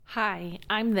Hi,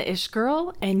 I'm the Ish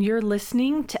Girl, and you're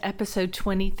listening to episode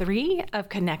 23 of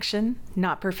Connection,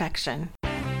 Not Perfection.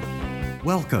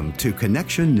 Welcome to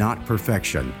Connection, Not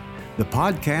Perfection, the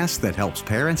podcast that helps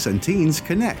parents and teens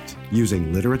connect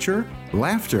using literature,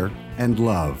 laughter, and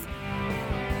love.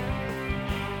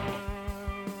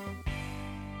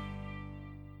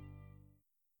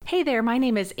 Hey there, my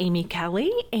name is Amy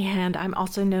Kelly, and I'm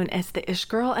also known as the Ish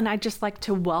Girl, and I'd just like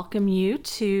to welcome you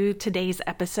to today's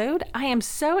episode. I am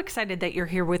so excited that you're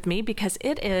here with me because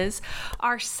it is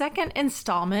our second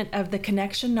installment of the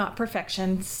Connection, Not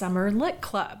Perfection Summer Lit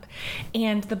Club.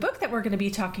 And the book that we're going to be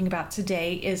talking about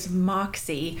today is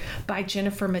Moxie by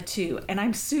Jennifer Mathieu, and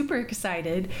I'm super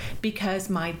excited because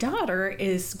my daughter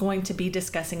is going to be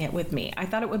discussing it with me. I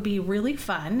thought it would be really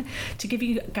fun to give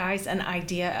you guys an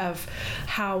idea of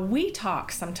how we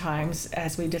talk sometimes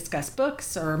as we discuss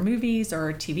books or movies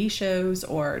or TV shows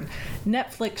or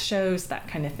Netflix shows, that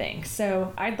kind of thing.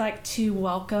 So I'd like to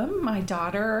welcome my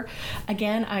daughter.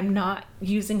 Again, I'm not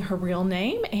using her real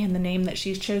name, and the name that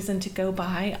she's chosen to go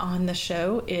by on the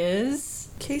show is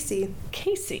Casey.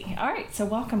 All right, so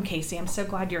welcome, Casey. I'm so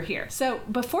glad you're here. So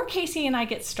before Casey and I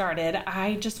get started,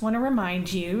 I just want to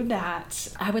remind you that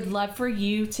I would love for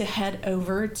you to head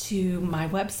over to my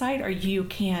website, or you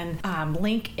can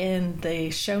link in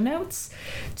the show notes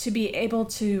to be able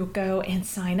to go and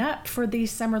sign up for the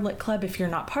Summer Lit Club if you're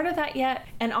not part of that yet.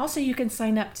 And also you can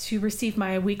sign up to receive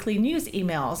my weekly news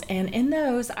emails. And in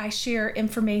those, I share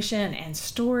information and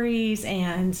stories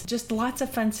and just lots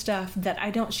of fun stuff that I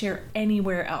don't share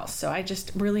anywhere else. So I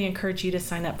just really encourage you to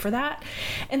sign up for that.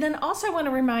 And then also I want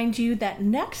to remind you that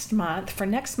next month, for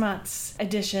next month's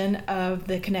edition of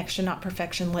the Connection Not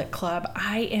Perfection Lit Club,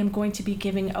 I am going to be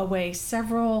giving away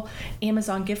several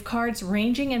Amazon gift cards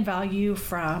ranging in value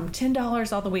from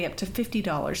 $10 all the way up to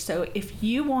 $50. So if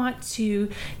you want to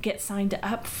get signed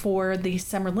up for the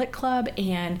Summer Lit Club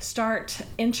and start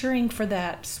entering for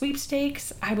that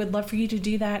sweepstakes, I would love for you to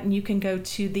do that. And you can go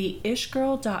to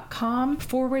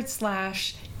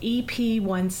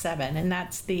theishgirl.com/EP17, and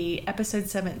that's the episode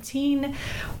 17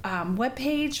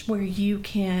 webpage where you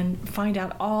can find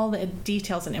out all the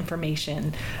details and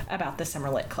information about the Summer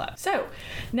Lit Club. So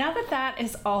now that that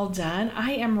is all done,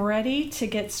 I am ready to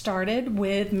get started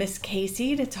with Miss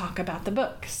Casey to talk about the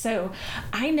book. So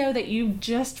I know that you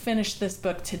just finished this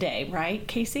book today, right,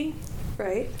 Casey?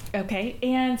 Right. Okay,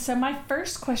 and so my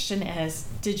first question is,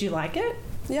 did you like it?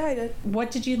 Yeah, I did.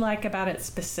 What did you like about it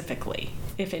specifically,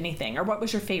 if anything? Or what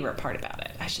was your favorite part about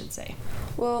it, I should say?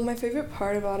 Well, my favorite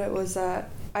part about it was that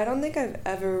I don't think I've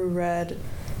ever read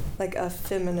like a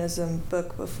feminism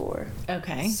book before.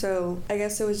 Okay. So I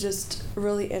guess it was just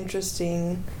really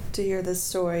interesting to hear this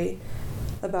story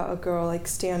about a girl like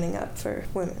standing up for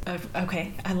women.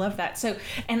 Okay, I love that. So,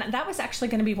 and that was actually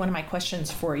going to be one of my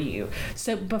questions for you.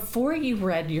 So before you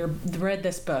read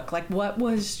this book, like what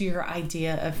was your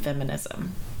idea of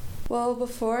feminism? Well,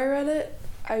 before I read it,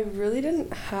 I really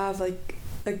didn't have like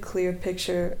a clear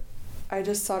picture. I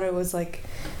just thought it was like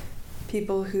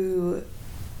people who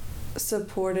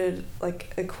supported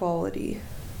like equality.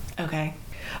 Okay.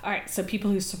 All right, so people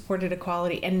who supported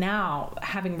equality. And now,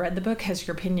 having read the book, has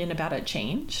your opinion about it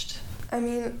changed? I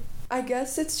mean, I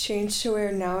guess it's changed to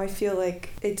where now I feel like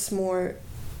it's more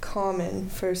common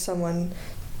for someone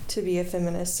to be a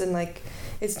feminist, and like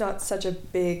it's not such a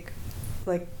big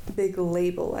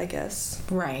label, I guess.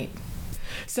 Right.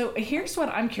 So here's what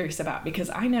I'm curious about, because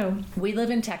I know we live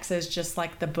in Texas just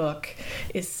like the book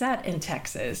is set in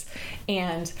Texas.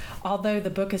 And although the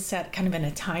book is set kind of in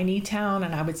a tiny town,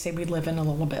 and I would say we live in a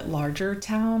little bit larger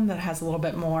town that has a little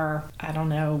bit more, I don't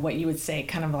know what you would say,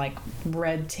 kind of like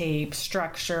red tape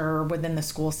structure within the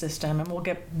school system. And we'll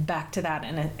get back to that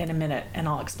in a minute, and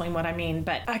I'll explain what I mean.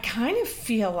 But I kind of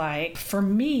feel like, for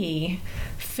me,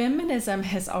 feminism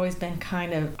has always been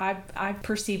kind of, I've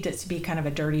perceived it to be kind of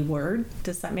a dirty word.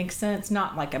 Does that make sense?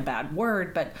 Not like a bad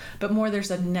word, but more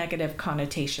there's a negative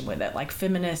connotation with it. Like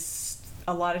feminists,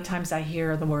 a lot of times I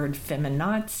hear the word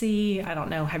feminazi. I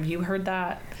don't know. Have you heard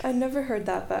that? I've never heard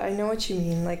that, but I know what you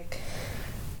mean. Like,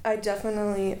 I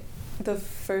definitely, the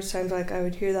first time like I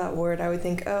would hear that word, I would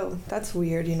think, oh, that's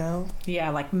weird, you know?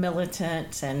 Yeah, like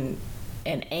militant and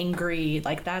angry.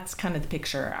 Like that's kind of the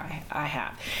picture I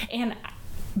have.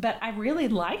 But I really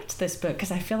liked this book because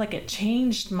I feel like it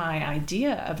changed my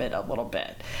idea of it a little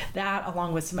bit. That,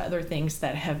 along with some other things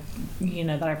that have,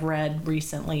 that I've read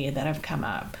recently that have come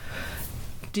up.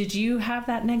 Did you have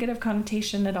that negative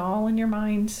connotation at all in your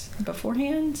mind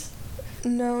beforehand?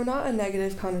 No, not a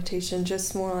negative connotation,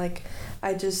 just more like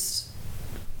I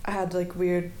had like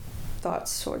weird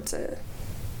thoughts towards it.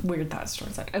 weird thoughts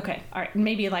towards that. Okay, all right.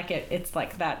 Maybe like it's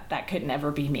like that could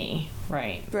never be me,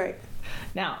 right? Right.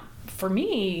 Now, for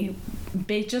me,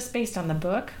 just based on the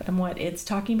book and what it's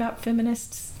talking about,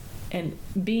 feminists and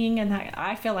being in that,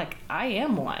 I feel like I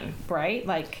am one, right?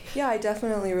 Like, yeah, I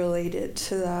definitely related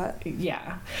to that.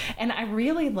 Yeah. And I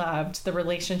really loved the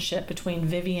relationship between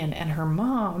Vivian and her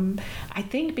mom. I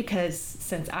think because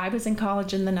since I was in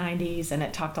college in the 90s, and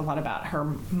it talked a lot about her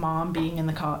mom being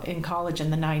in college in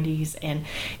the 90s, and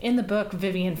in the book,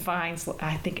 Vivian finds,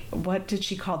 I think, what did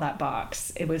she call that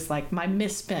box? It was like my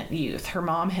misspent youth. Her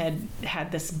mom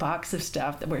had this box of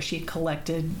stuff where she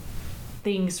collected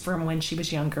things from when she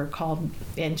was younger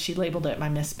and she labeled it my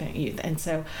misspent youth. And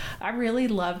so I really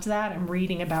loved that. I'm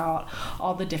reading about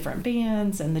all the different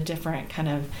bands and the different kind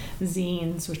of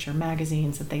zines, which are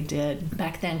magazines that they did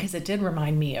back then, because it did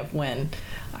remind me of when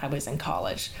I was in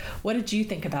college. What did you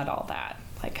think about all that?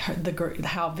 Like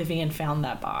how Vivian found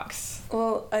that box?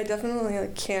 Well, I definitely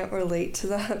can't relate to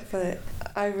that, but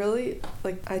I really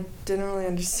I didn't really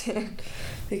understand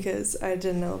because I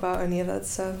didn't know about any of that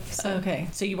stuff. So. Okay,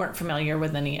 so you weren't familiar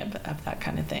with any of that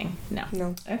kind of thing?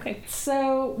 No. Okay,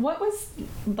 so what was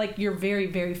like your very,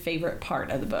 very favorite part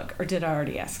of the book, or did I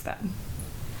already ask that?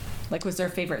 Like, was there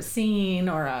a favorite scene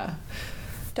or a?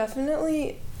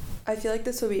 Definitely, I feel like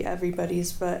this would be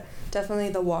everybody's, but definitely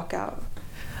the walkout.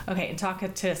 Okay, and talk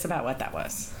to us about what that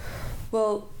was.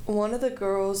 Well, one of the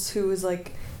girls who's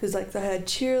the head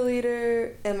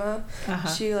cheerleader, Emma,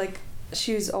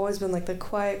 she's always been the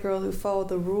quiet girl who followed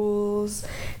the rules,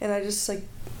 and I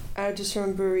just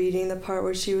remember reading the part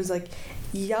where she was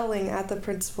yelling at the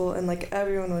principal and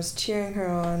everyone was cheering her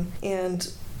on,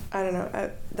 and I don't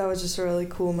know, that was just a really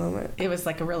cool moment. It was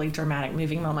a really dramatic,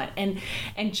 moving moment.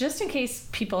 And just in case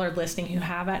people are listening who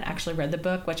haven't actually read the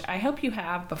book, which I hope you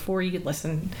have before you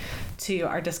listen to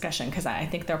our discussion, because I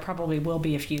think there probably will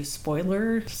be a few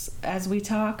spoilers as we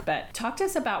talk, but talk to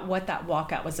us about what that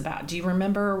walkout was about. Do you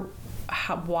remember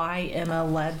why Emma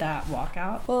led that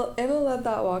walkout? Well, Emma led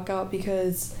that walkout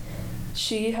because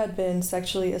she had been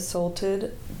sexually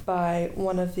assaulted by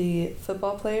one of the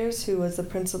football players who was the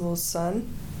principal's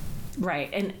son. Right,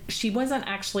 and she wasn't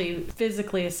actually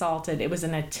physically assaulted. It was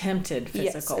an attempted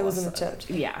physical. Yes, it was an attempt.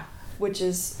 Yeah. Which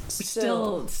is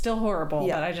still horrible,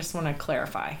 yeah. But I just want to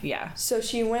clarify. Yeah. So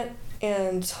she went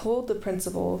and told the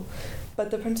principal,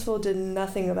 but the principal did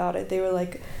nothing about it. They were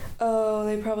like, oh,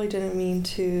 they probably didn't mean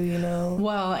to, you know.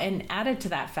 Well, and added to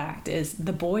that fact is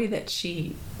the boy that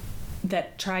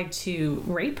tried to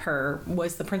rape her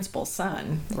was the principal's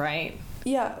son, right?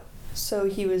 Yeah. So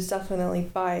he was definitely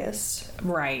biased.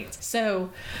 Right. So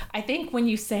I think when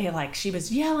you say she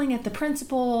was yelling at the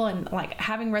principal and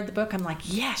having read the book, I'm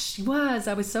yes, she was.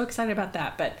 I was so excited about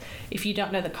that. But if you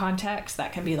don't know the context,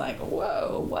 that can be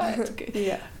whoa, what?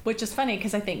 Yeah. Which is funny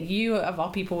because I think you, of all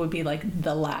people, would be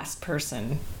the last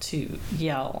person to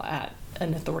yell at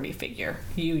an authority figure.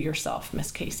 You yourself,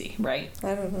 Miss Casey, right?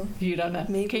 I don't know. You don't know?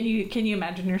 Maybe. Can you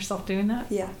imagine yourself doing that?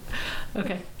 Yeah.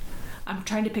 Okay. I'm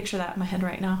trying to picture that in my head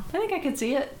right now. I think I could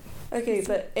see it. Okay,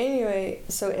 but anyway,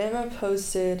 so Emma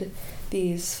posted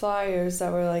these flyers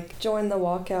that were join the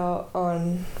walkout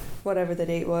on whatever the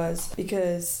date was,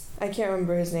 because I can't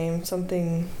remember his name,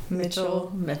 something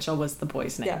Mitchell. Mitchell was the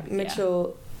boy's name. Yeah,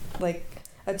 Mitchell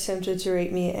attempted to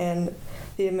rape me, and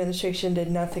the administration did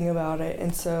nothing about it,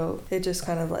 and so it just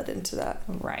kind of led into that.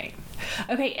 Right.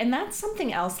 Okay, and that's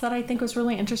something else that I think was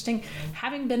really interesting.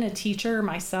 Having been a teacher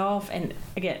myself, and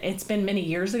again, it's been many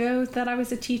years ago that I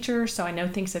was a teacher, so I know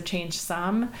things have changed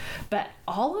some, but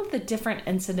all of the different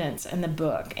incidents in the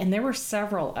book, and there were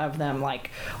several of them,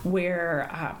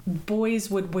 where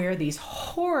boys would wear these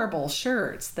horrible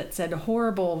shirts that said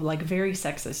horrible, very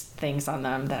sexist things on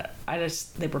them that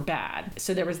they were bad.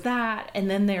 So there was that, and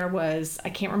then there was, I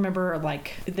can't remember,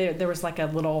 there was a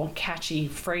little catchy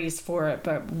phrase for it,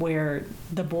 but where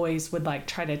the boys would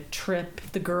try to trip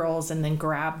the girls and then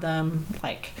grab them,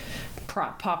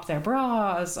 pop their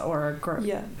bras or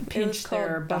pinch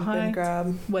their behind. Bump and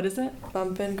grab. What is it?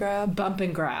 Bump and grab. Bump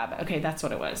and grab. Okay, that's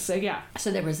what it was. So yeah. So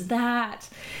there was that,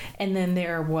 and then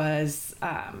there was,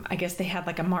 I guess they had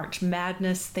a March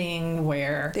Madness thing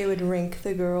where they would rank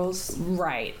the girls.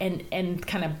 Right, and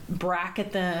kind of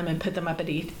bracket them and put them up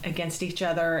against each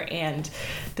other, and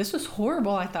this was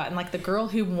horrible, I thought. And the girl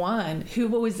who won, who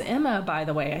was Emma, by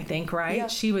the way, I think, right? Yeah.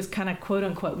 She was kind of quote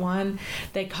unquote won.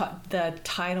 The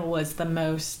title was the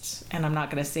most, and I'm not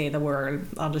going to say the word,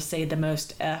 I'll just say the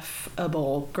most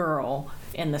F-able girl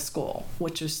in the school,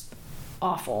 which is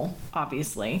awful,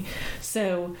 obviously.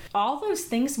 So all those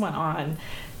things went on.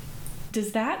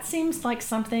 Does that seem like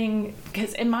something,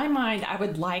 because in my mind, I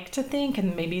would like to think,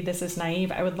 and maybe this is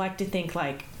naive, I would like to think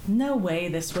no way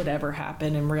this would ever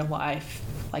happen in real life,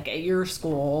 like at your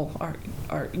school or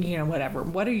whatever.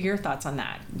 What are your thoughts on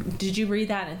that? Did you read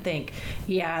that and think,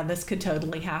 yeah, this could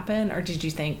totally happen? Or did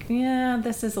you think, yeah,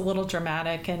 this is a little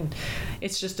dramatic and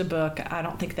it's just a book. I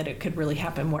don't think that it could really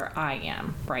happen where I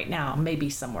am right now, maybe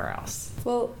somewhere else.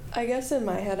 Well, I guess in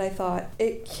my head I thought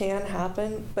it can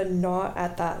happen, but not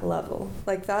at that level.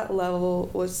 Like that level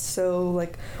was so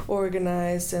like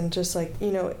organized and just like,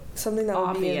 something that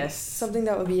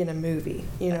would be in a movie,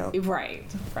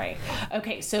 Right.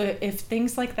 Okay, so if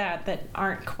things like that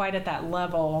aren't quite at that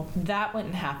level, that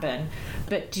wouldn't happen.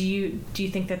 But do you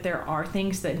think that there are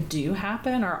things that do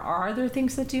happen, or are there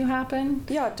things that do happen?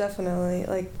 Yeah, definitely.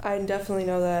 Like I definitely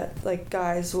know that like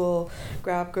guys will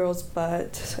grab girls'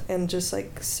 butt and just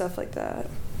like stuff like that.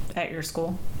 At your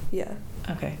school? Yeah.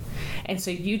 Okay. And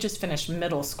so you just finished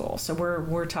middle school. So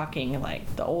we're talking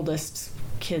like the oldest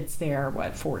kids there,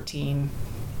 14,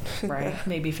 right?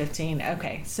 Maybe 15.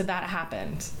 Okay. So that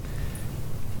happened.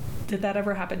 Did that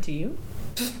ever happen to you?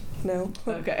 No.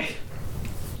 Okay.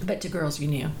 But to girls you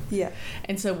knew? Yeah.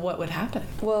 And so what would happen?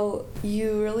 Well,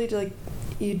 you really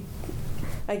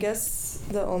I guess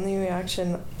the only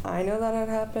reaction I know that had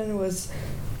happened was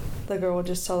the girl would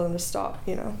just tell them to stop,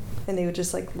 and they would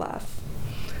just like laugh.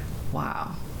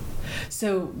 Wow.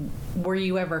 So were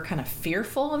you ever kind of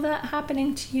fearful of that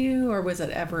happening to you, or was it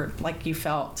ever like you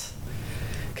felt?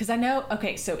 Because I know,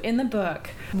 okay, so in the book,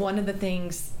 one of the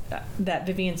things that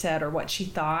Vivian said, or what she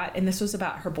thought, and this was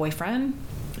about her boyfriend,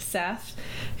 Seth,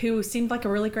 who seemed like a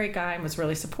really great guy and was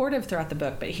really supportive throughout the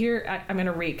book. But here I'm going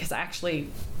to read, because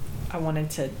I wanted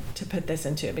to put this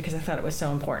into it because I thought it was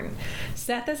so important.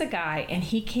 Seth is a guy, and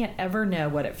he can't ever know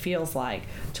what it feels like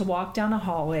to walk down a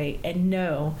hallway and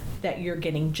know that you're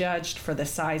getting judged for the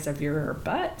size of your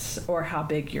butt or how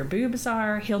big your boobs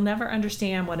are. He'll never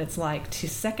understand what it's like to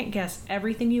second guess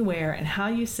everything you wear and how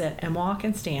you sit and walk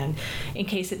and stand in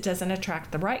case it doesn't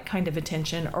attract the right kind of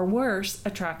attention, or worse,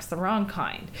 attracts the wrong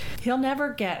kind. He'll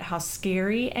never get how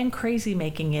scary and crazy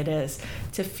making it is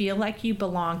to feel like you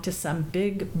belong to some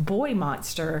big boy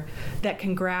monster that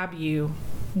can grab you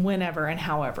whenever and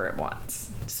however it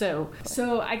wants. So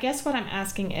I guess what I'm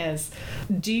asking is,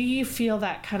 do you feel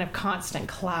that kind of constant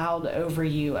cloud over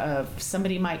you of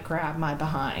somebody might grab my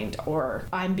behind, or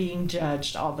I'm being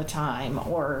judged all the time,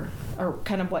 or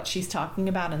kind of what she's talking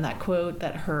about in that quote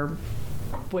that her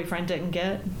boyfriend didn't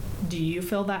get? Do you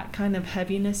feel that kind of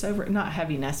heaviness over, not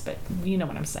heaviness, but you know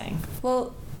what I'm saying?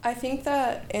 Well, I think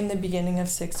that in the beginning of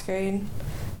 6th grade,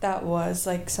 that was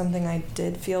like something I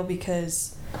did feel,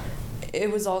 because it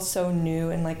was all so new,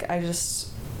 and like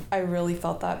I really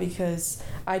felt that because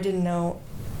I didn't know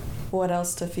what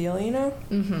else to feel,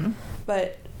 Mm-hmm.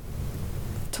 But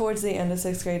towards the end of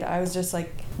 6th grade, I was just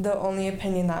like, the only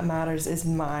opinion that matters is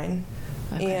mine.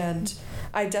 Okay. And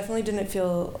I definitely didn't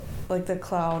feel like the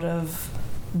cloud of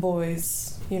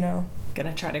boys,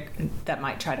 that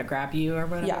might try to grab you or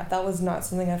whatever. Yeah, that was not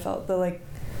something I felt. But like,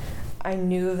 I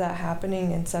knew of that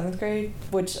happening in 7th grade,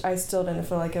 which I still didn't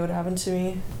feel like it would happen to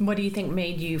me. What do you think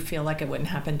made you feel like it wouldn't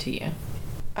happen to you?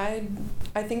 I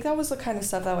think that was the kind of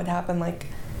stuff that would happen like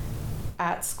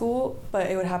at school,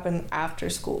 but it would happen after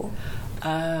school.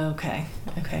 Okay.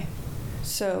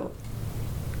 So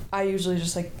I usually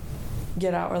just like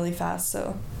get out really fast,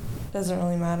 so it doesn't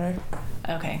really matter.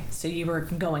 Okay, so you were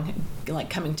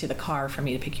coming to the car for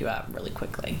me to pick you up really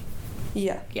quickly.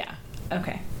 Yeah.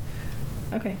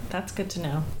 Okay, that's good to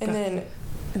know. And then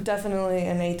definitely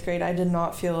in 8th grade, I did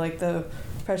not feel like the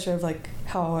pressure of like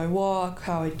how I walk,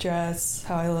 how I dress,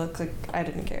 how I look. Like, I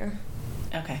didn't care.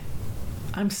 Okay.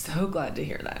 I'm so glad to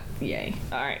hear that. Yay.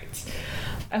 All right.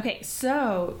 Okay,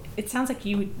 so it sounds like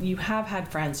you have had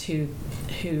friends who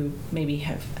maybe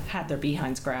have had their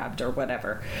behinds grabbed or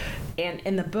whatever. And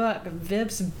in the book,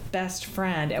 Viv's best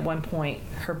friend at one point,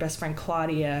 her best friend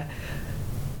Claudia,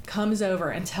 comes over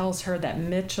and tells her that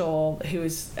Mitchell, who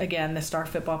is, again, the star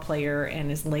football player and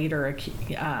is later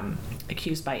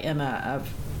accused by Emma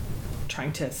of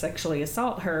trying to sexually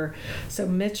assault her. So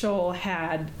Mitchell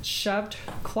had shoved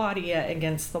Claudia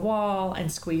against the wall and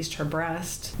squeezed her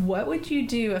breast. What would you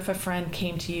do if a friend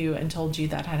came to you and told you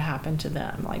that had happened to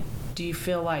them? Like, do you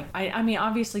feel like, I mean,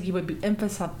 obviously you would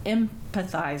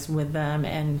empathize with them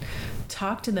and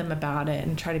talk to them about it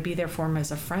and try to be there for them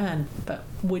as a friend, but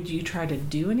would you try to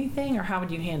do anything, or how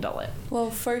would you handle it? Well,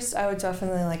 first I would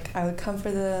definitely I would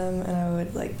comfort them, and I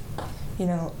would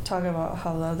talk about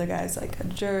how the other guy's like a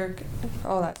jerk,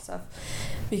 all that stuff,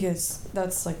 because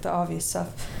that's like the obvious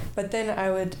stuff. But then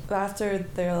I would, after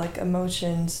their like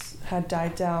emotions had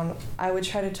died down, I would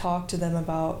try to talk to them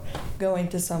about going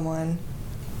to someone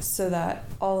so that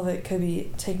all of it could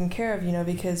be taken care of,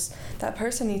 because that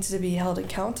person needs to be held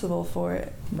accountable for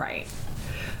it. Right.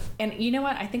 And you know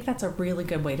what? I think that's a really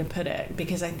good way to put it,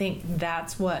 because I think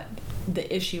that's what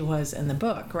the issue was in the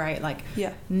book, right? Like,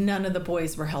 yeah, none of the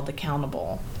boys were held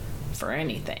accountable for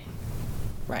anything,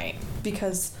 right?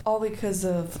 Because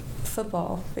of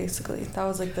football, basically. That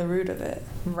was like the root of it.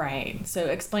 Right. So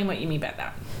explain what you mean by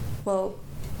that. Well,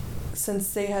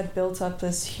 since they had built up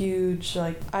this huge,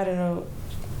 I don't know,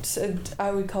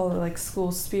 I would call it like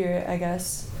school spirit, I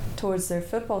guess, towards their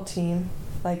football team.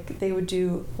 Like, they would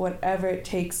do whatever it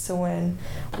takes to win,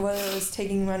 whether it was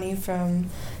taking money from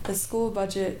the school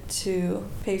budget to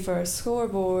pay for a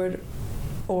scoreboard,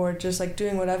 or just like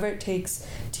doing whatever it takes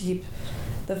to keep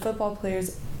the football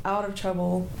players out of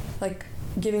trouble, like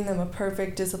giving them a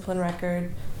perfect discipline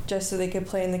record just so they could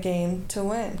play in the game to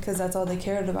win, because that's all they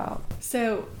cared about.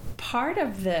 So part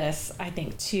of this, I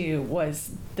think, too,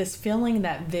 was this feeling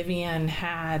that Vivian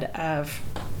had of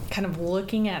kind of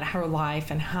looking at her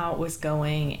life and how it was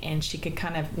going, and she could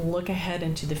kind of look ahead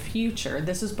into the future.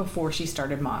 This is before she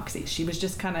started Moxie. She was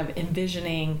just kind of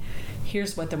envisioning,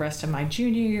 here's what the rest of my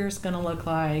junior year is going to look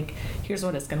like. Here's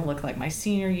what it's going to look like my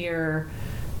senior year.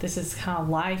 This is how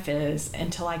life is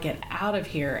until I get out of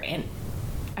here. And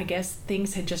I guess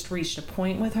things had just reached a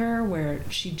point with her where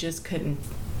she just couldn't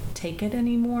take it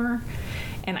anymore.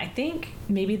 And I think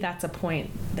maybe that's a point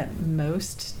that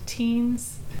most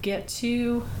teens get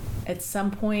to at some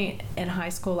point in high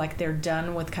school, like they're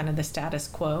done with kind of the status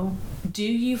quo. Do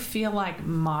you feel like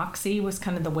Moxie was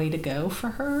kind of the way to go for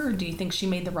her? Or do you think she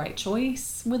made the right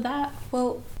choice with that?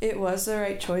 Well, it was the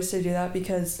right choice to do that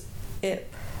because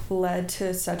it led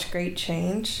to such great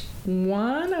change.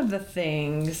 One of the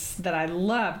things that I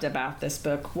loved about this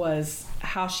book was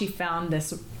how she found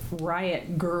this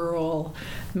Riot Girl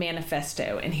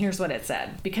manifesto. And here's what it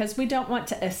said: because we don't want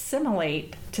to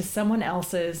assimilate to someone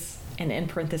else's, and in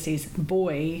parentheses,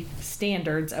 boy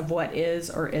standards of what is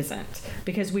or isn't.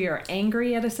 Because we are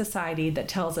angry at a society that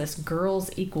tells us girls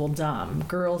equal dumb,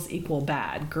 girls equal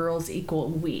bad, girls equal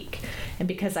weak. And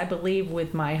because I believe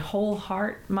with my whole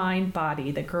heart, mind,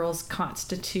 body that girls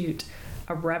constitute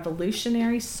a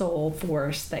revolutionary soul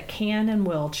force that can and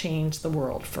will change the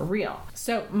world for real.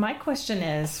 So my question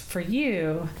is for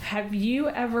you, do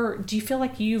you feel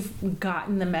like you've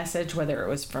gotten the message, whether it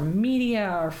was from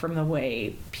media or from the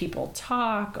way people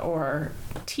talk or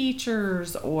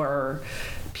teachers or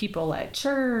people at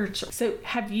church? So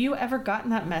have you ever gotten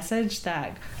that message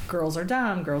that girls are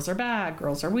dumb, girls are bad,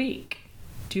 girls are weak?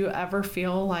 Do you ever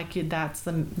feel like that's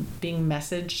being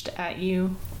messaged at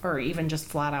you, or even just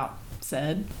flat out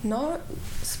said? Not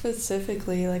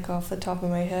specifically, like off the top of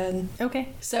my head.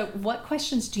 Okay, so what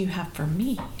questions do you have for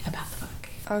me about the book?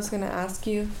 I was going to ask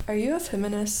you, are you a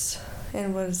feminist,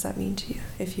 and what does that mean to you,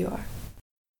 if you are?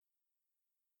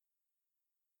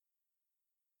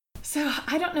 So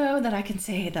I don't know that I can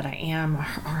say that I am or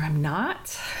I'm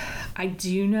not. I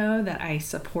do know that I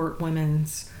support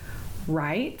women's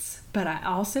rights, but I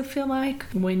also feel like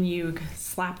when you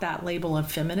slap that label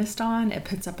of feminist on, it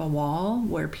puts up a wall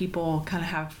where people kind of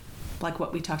have, like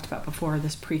what we talked about before,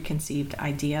 this preconceived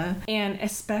idea. And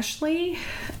especially,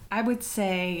 I would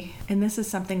say, and this is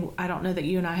something I don't know that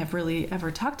you and I have really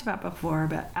ever talked about before,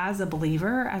 but as a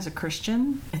believer, as a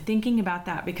Christian, thinking about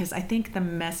that, because I think the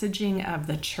messaging of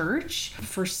the church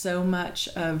for so much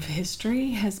of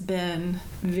history has been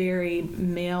very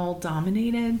male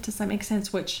dominated, does that make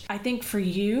sense? Which I think for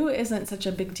you isn't such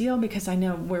a big deal, because I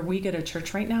know where we go to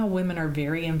church right now, women are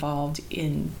very involved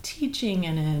in teaching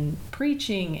and in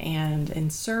preaching and in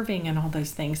serving and all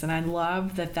those things. And I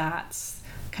love that that's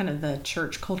kind of the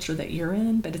church culture that you're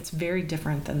in, but it's very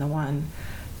different than the one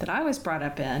that I was brought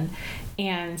up in.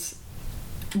 And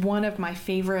one of my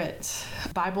favorite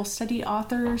Bible study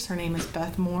authors, her name is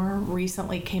Beth Moore,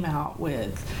 recently came out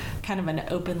with kind of an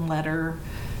open letter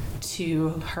to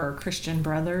her Christian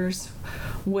brothers,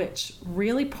 which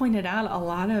really pointed out a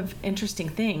lot of interesting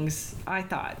things, I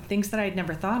thought, things that I'd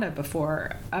never thought of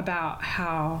before, about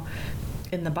how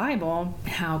in the Bible,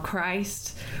 how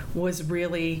Christ was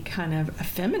really kind of a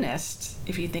feminist,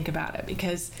 if you think about it,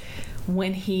 because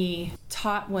when he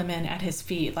taught women at his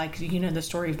feet, like, the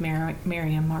story of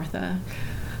Mary and Martha,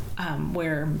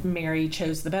 where Mary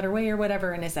chose the better way or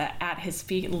whatever, and is at his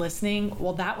feet listening.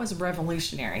 Well, that was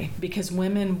revolutionary, because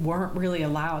women weren't really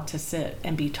allowed to sit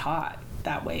and be taught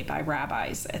that way by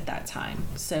rabbis at that time.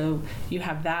 So you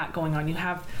have that going on. You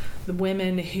have the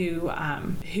women who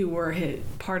were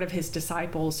part of his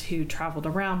disciples who traveled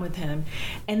around with him.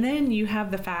 And then you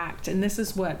have the fact, and this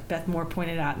is what Beth Moore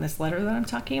pointed out in this letter that I'm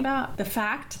talking about, the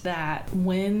fact that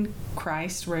when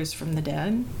Christ rose from the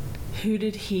dead, who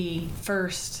did he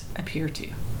first appear to?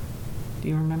 Do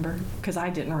you remember? Because I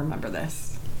didn't remember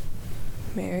this.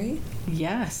 Mary?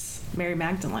 Yes, Mary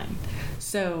Magdalene.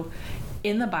 So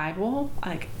in the Bible,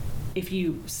 like, if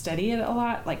you study it a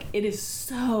lot, like, it is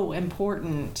so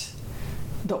important,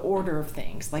 the order of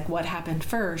things, like what happened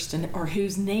first or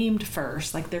who's named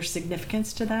first, like there's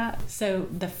significance to that. So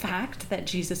the fact that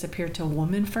Jesus appeared to a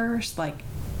woman first, like,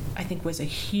 I think was a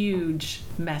huge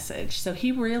message. So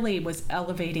he really was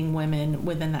elevating women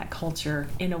within that culture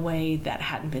in a way that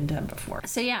hadn't been done before.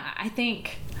 So yeah, I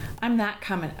think I'm that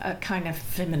kind of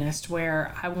feminist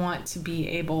where I want to be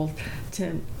able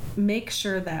to make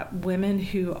sure that women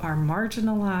who are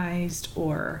marginalized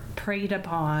or preyed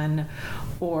upon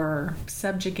or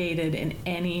subjugated in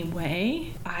any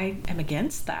way, I am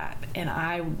against that, and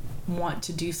I want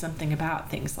to do something about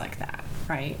things like that,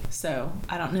 right? So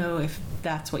I don't know if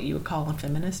that's what you would call a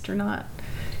feminist or not.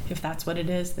 If that's what it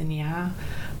is, then yeah.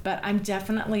 But I'm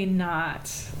definitely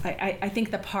not. I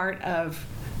think the part of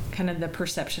kind of the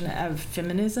perception of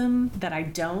feminism that I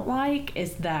don't like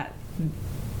is that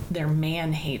they're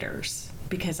man haters,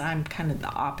 because I'm kind of the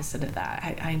opposite of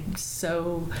that. I'm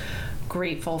so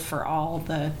grateful for all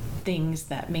the things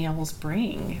that males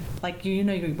bring. Like, you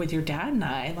know, with your dad and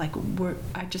I, like,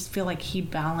 I just feel like he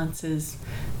balances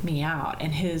me out,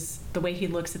 and the way he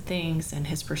looks at things and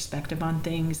his perspective on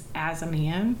things as a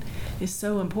man is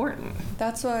so important.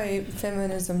 That's why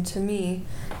feminism to me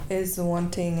is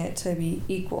wanting it to be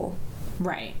equal.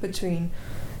 Right.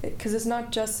 Because it's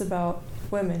not just about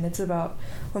women, it's about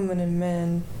women and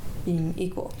men being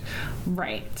equal.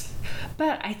 Right.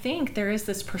 But I think there is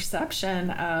this perception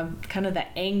of kind of the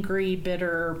angry,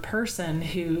 bitter person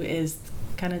who is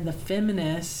kind of the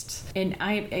feminist. And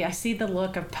I see the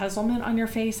look of puzzlement on your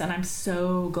face, and I'm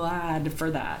so glad for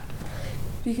that.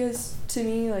 Because to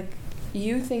me, like,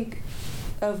 you think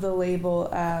of the label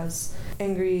as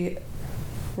angry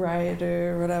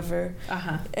rioter or whatever.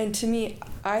 Uh-huh. And to me,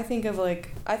 I think of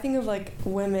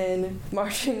women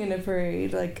marching in a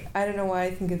parade. Like, I don't know why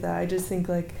I think of that. I just think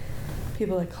like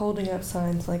people like holding up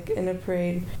signs like in a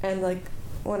parade, and like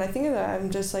when I think of that, I'm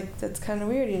just like, that's kind of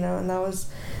weird, you know. And that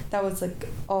was like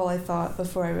all I thought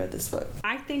before I read this book.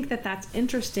 I think that that's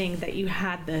interesting that you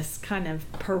had this kind of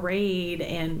parade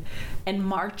and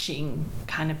marching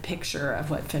kind of picture of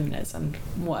what feminism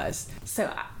was.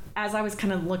 So as I was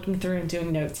kind of looking through and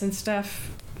doing notes and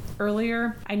stuff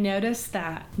earlier, I noticed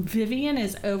that Vivian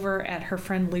is over at her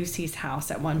friend Lucy's house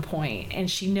at one point, and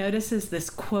she notices this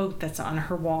quote that's on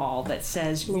her wall that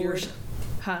says, Lord.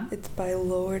 It's by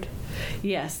Lord.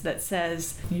 Yes, that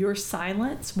says, your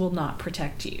silence will not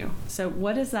protect you. So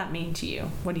what does that mean to you?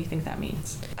 What do you think that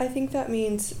means? I think that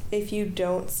means if you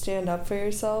don't stand up for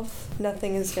yourself,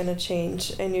 nothing is going to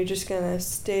change, and you're just going to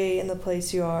stay in the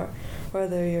place you are,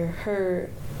 whether you're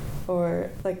hurt or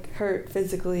like hurt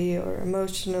physically or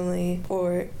emotionally,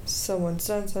 or someone's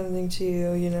done something to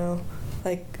you, you know.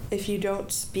 Like, if you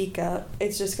don't speak up,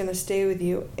 it's just going to stay with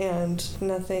you and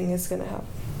nothing is going to happen.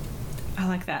 I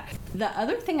like that. The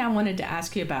other thing I wanted to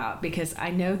ask you about, because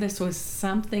I know this was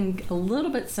something a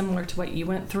little bit similar to what you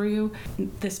went through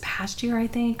this past year, I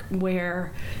think,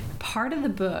 where part of the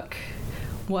book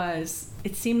was,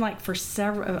 it seemed like for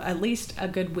at least a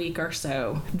good week or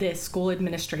so, the school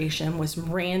administration was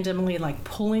randomly like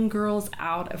pulling girls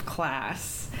out of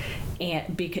class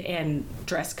and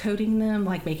dress coding them,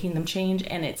 like making them change.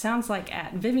 And it sounds like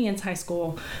at Vivian's high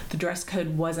school, the dress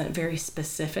code wasn't very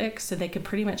specific, so they could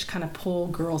pretty much kind of pull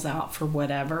girls out for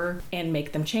whatever and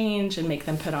make them change and make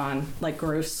them put on like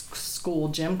gross school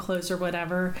gym clothes or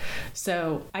whatever.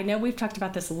 So I know we've talked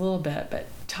about this a little bit, but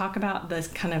talk about this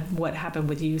kind of what happened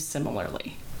with you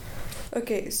similarly.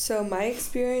 Okay, so my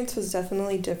experience was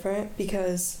definitely different,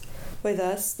 because with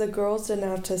us, the girls didn't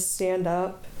have to stand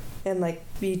up and like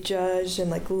be judged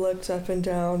and like looked up and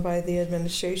down by the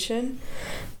administration,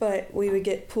 but we would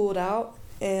get pulled out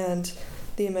and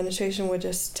the administration would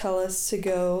just tell us to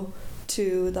go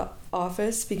to the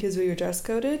office because we were dress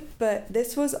coded. But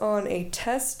this was on a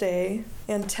test day,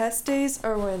 and test days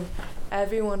are when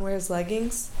everyone wears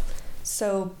leggings,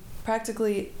 so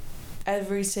practically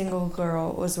every single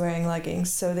girl was wearing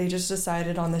leggings. So they just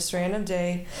decided on this random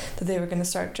day that they were going to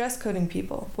start dress coding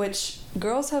people, which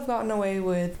girls have gotten away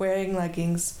with wearing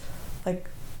leggings like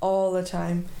all the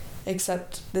time,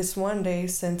 except this one day,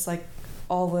 since like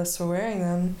all of us were wearing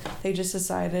them, they just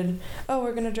decided, oh,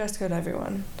 we're going to dress code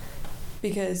everyone.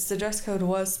 Because the dress code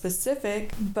was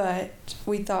specific, but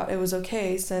we thought it was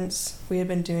okay since we had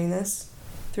been doing this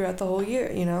throughout the whole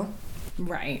year, you know?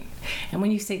 Right. And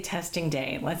when you say testing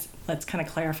day, let's kind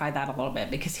of clarify that a little bit,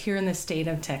 because here in the state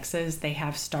of Texas, they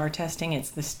have STAR testing.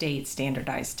 It's the state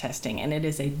standardized testing, and it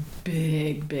is a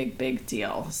big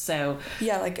deal. So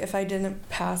yeah, like if I didn't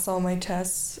pass all my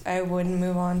tests, I wouldn't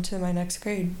move on to my next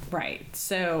grade. Right.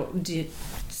 So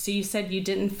you said you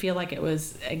didn't feel like it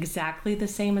was exactly the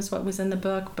same as what was in the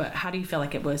book, but how do you feel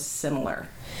like it was similar?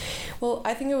 Well,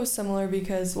 I think it was similar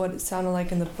because what it sounded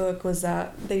like in the book was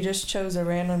that they just chose a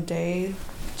random day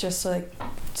just to like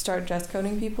start dress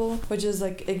coding people, which is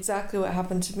like exactly what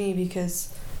happened to me,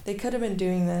 because they could have been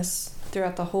doing this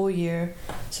throughout the whole year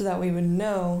so that we would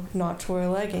know not to wear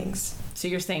leggings. So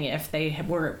you're saying if they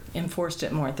were enforced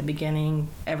it more at the beginning,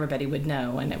 everybody would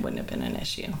know and it wouldn't have been an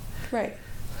issue. Right.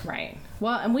 Right.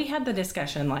 Well, and we had the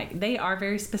discussion, like, they are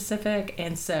very specific,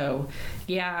 and so,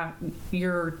 yeah,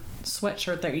 your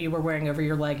sweatshirt that you were wearing over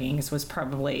your leggings was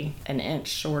probably an inch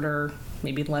shorter,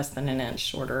 maybe less than an inch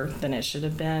shorter than it should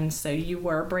have been, so you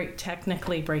were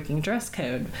technically breaking dress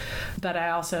code. But I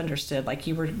also understood, like,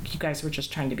 you guys were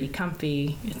just trying to be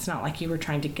comfy. It's not like you were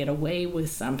trying to get away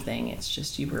with something. It's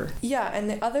just you were... Yeah, and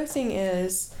the other thing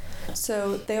is...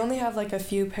 So they only have like a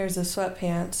few pairs of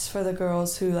sweatpants for the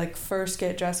girls who like first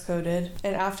get dress coded,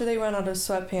 and after they run out of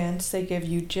sweatpants they give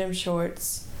you gym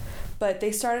shorts. But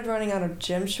they started running out of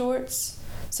gym shorts,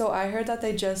 so I heard that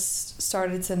they just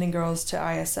started sending girls to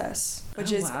ISS,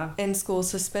 which is in-school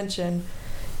suspension,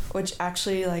 which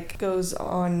actually like goes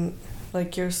on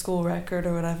like your school record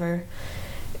or whatever,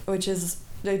 which is,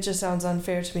 it just sounds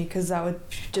unfair to me, because that would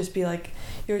just be like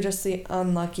you're just the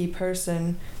unlucky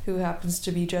person who happens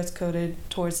to be dress coded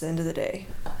towards the end of the day.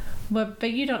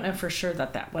 But you don't know for sure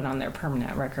that went on their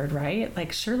permanent record, right?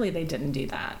 Like, surely they didn't do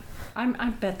that. I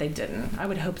bet they didn't. I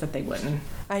would hope that they wouldn't.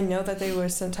 I know that they were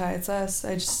sent to ISS.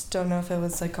 I just don't know if it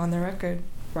was like on their record.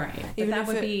 Right. But that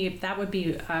would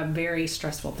be a very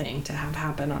stressful thing to have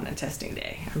happen on a testing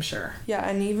day, I'm sure. Yeah,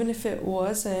 and even if it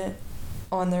wasn't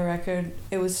on their record,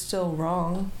 it was still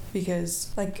wrong,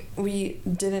 because like we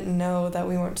didn't know that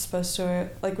we weren't supposed to,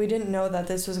 like we didn't know that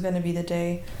this was going to be the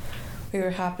day we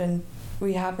happened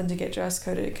to get dress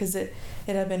coded, because it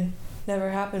had been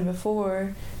never happened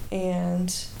before,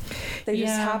 and they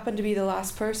just happened to be the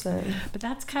last person. But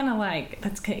that's kind of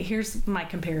like, here's my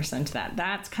comparison to that.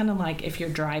 That's kind of like if you're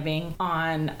driving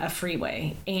on a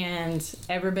freeway and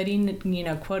everybody, you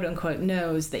know, quote unquote,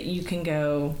 knows that you can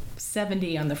go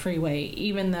 70 on the freeway,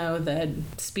 even though the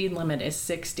speed limit is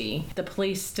 60. The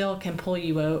police still can pull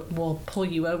you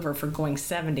over for going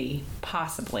 70,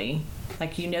 possibly.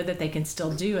 Like, you know that they can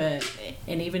still do it,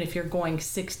 and even if you're going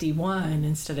 61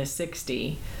 instead of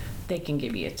 60, they can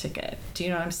give you a ticket. Do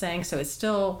you know what I'm saying? So it's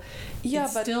still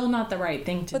still not the right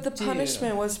thing to do. But the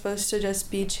punishment was supposed to just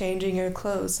be changing your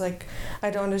clothes. Like, I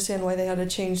don't understand why they had to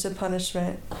change the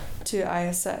punishment to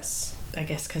ISS. I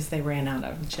guess because they ran out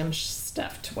of gym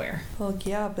stuff to wear. Well,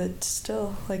 yeah, but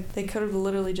still, like, they could have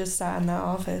literally just sat in that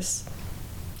office.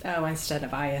 Oh, instead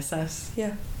of ISS?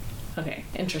 Yeah. Okay,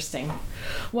 interesting.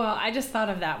 Well, I just thought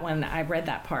of that when I read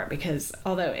that part, because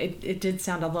although it did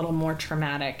sound a little more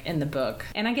traumatic in the book,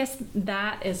 and I guess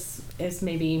that is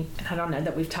maybe, I don't know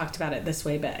that we've talked about it this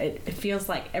way, but it feels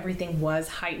like everything was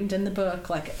heightened in the book,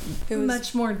 like it was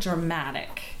much more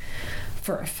dramatic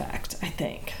for effect, I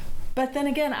think. But then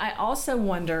again, I also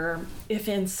wonder if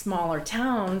in smaller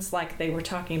towns, like they were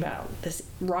talking about, this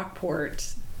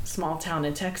Rockport small town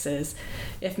in Texas,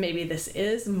 if maybe this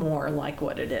is more like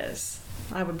what it is.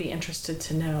 I would be interested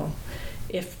to know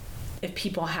if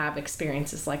people have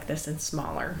experiences like this in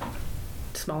smaller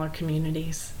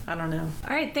communities. I don't know.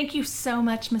 All right, thank you so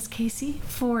much, Miss Casey,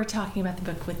 for talking about the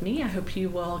book with me. I hope you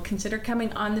will consider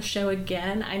coming on the show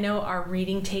again. I know our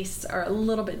reading tastes are a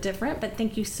little bit different, but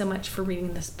thank you so much for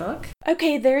reading this book.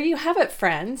 Okay, there you have it,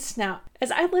 friends. Now,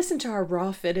 as I listened to our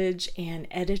raw footage and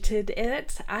edited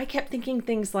it, I kept thinking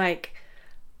things like,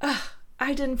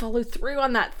 I didn't follow through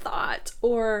on that thought,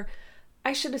 or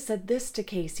I should have said this to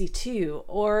Casey too,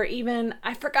 or even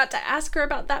I forgot to ask her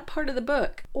about that part of the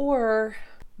book, or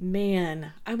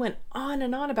man, I went on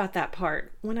and on about that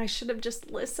part when I should have just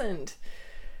listened.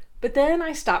 But then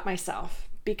I stopped myself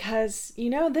because,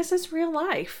 this is real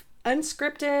life,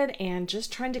 unscripted and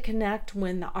just trying to connect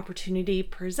when the opportunity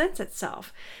presents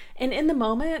itself. And in the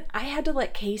moment, I had to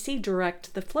let Casey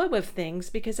direct the flow of things,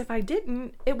 because if I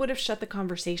didn't, it would have shut the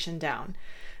conversation down.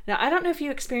 Now, I don't know if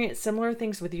you experience similar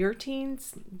things with your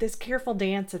teens, this careful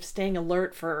dance of staying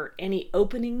alert for any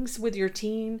openings with your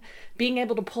teen, being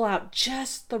able to pull out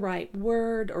just the right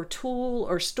word or tool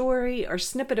or story or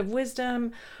snippet of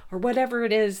wisdom or whatever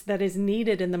it is that is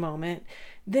needed in the moment,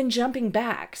 then jumping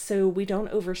back so we don't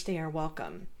overstay our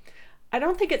welcome. I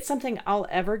don't think it's something I'll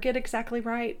ever get exactly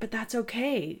right, but that's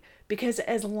okay. Because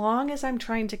as long as I'm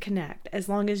trying to connect, as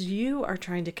long as you are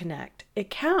trying to connect, it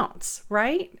counts,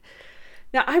 right?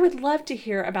 Now, I would love to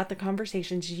hear about the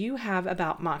conversations you have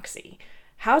about Moxie.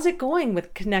 How's it going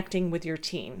with connecting with your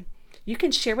teen? You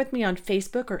can share with me on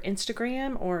Facebook or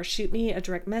Instagram, or shoot me a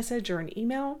direct message or an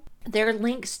email. There are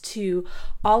links to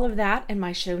all of that in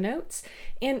my show notes.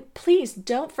 And please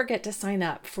don't forget to sign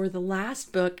up for the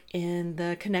last book in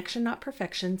the Connection Not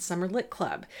Perfection Summer Lit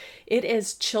Club. It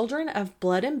is Children of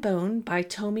Blood and Bone by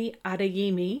Tomi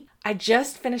Adeyemi. I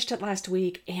just finished it last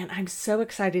week, and I'm so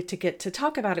excited to get to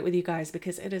talk about it with you guys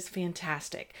because it is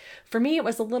fantastic. For me, it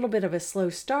was a little bit of a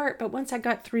slow start, but once I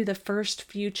got through the first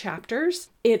few chapters,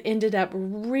 it ended up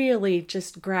really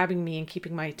just grabbing me and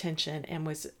keeping my attention and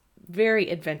was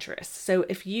very adventurous. So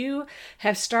if you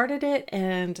have started it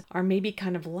and are maybe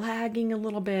kind of lagging a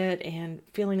little bit and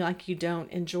feeling like you don't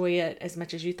enjoy it as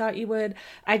much as you thought you would,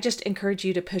 I just encourage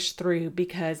you to push through,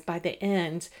 because by the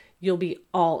end, you'll be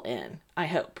all in, I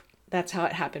hope. That's how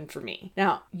it happened for me.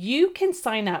 Now, you can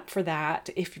sign up for that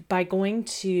by going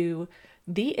to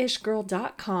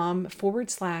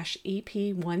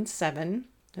theishgirl.com/EP17.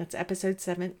 That's episode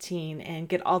 17, and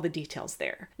get all the details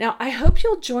there. Now, I hope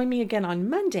you'll join me again on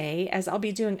Monday, as I'll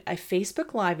be doing a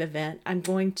Facebook Live event. I'm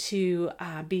going to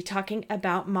be talking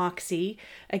about Moxie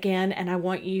again, and I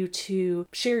want you to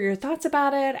share your thoughts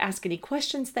about it, ask any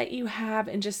questions that you have,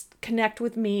 and just connect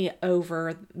with me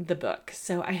over the book.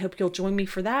 So I hope you'll join me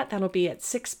for that. That'll be at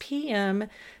 6 p.m.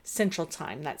 Central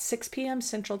Time. That's 6 p.m.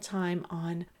 Central Time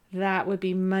that would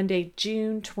be Monday,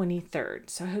 June 23rd.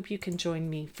 So I hope you can join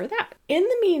me for that. In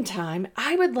the meantime,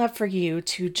 I would love for you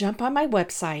to jump on my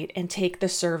website and take the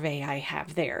survey I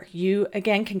have there. You,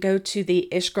 again, can go to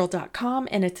theishgirl.com,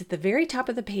 and it's at the very top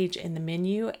of the page in the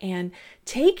menu, and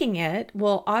taking it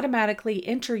will automatically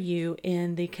enter you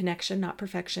in the Connection Not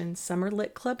Perfection Summer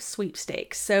Lit Club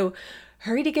sweepstakes. So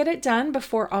hurry to get it done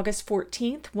before August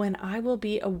 14th, when I will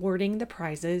be awarding the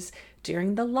prizes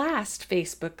during the last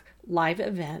Facebook Live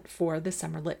event for the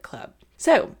Summer Lit Club.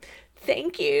 So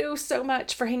thank you so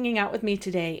much for hanging out with me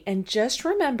today. And just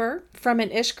remember, from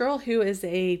an Ish girl who is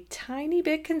a tiny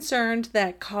bit concerned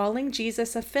that calling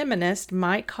Jesus a feminist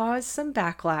might cause some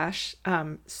backlash,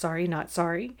 sorry, not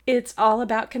sorry. It's all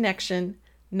about connection,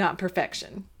 not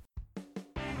perfection.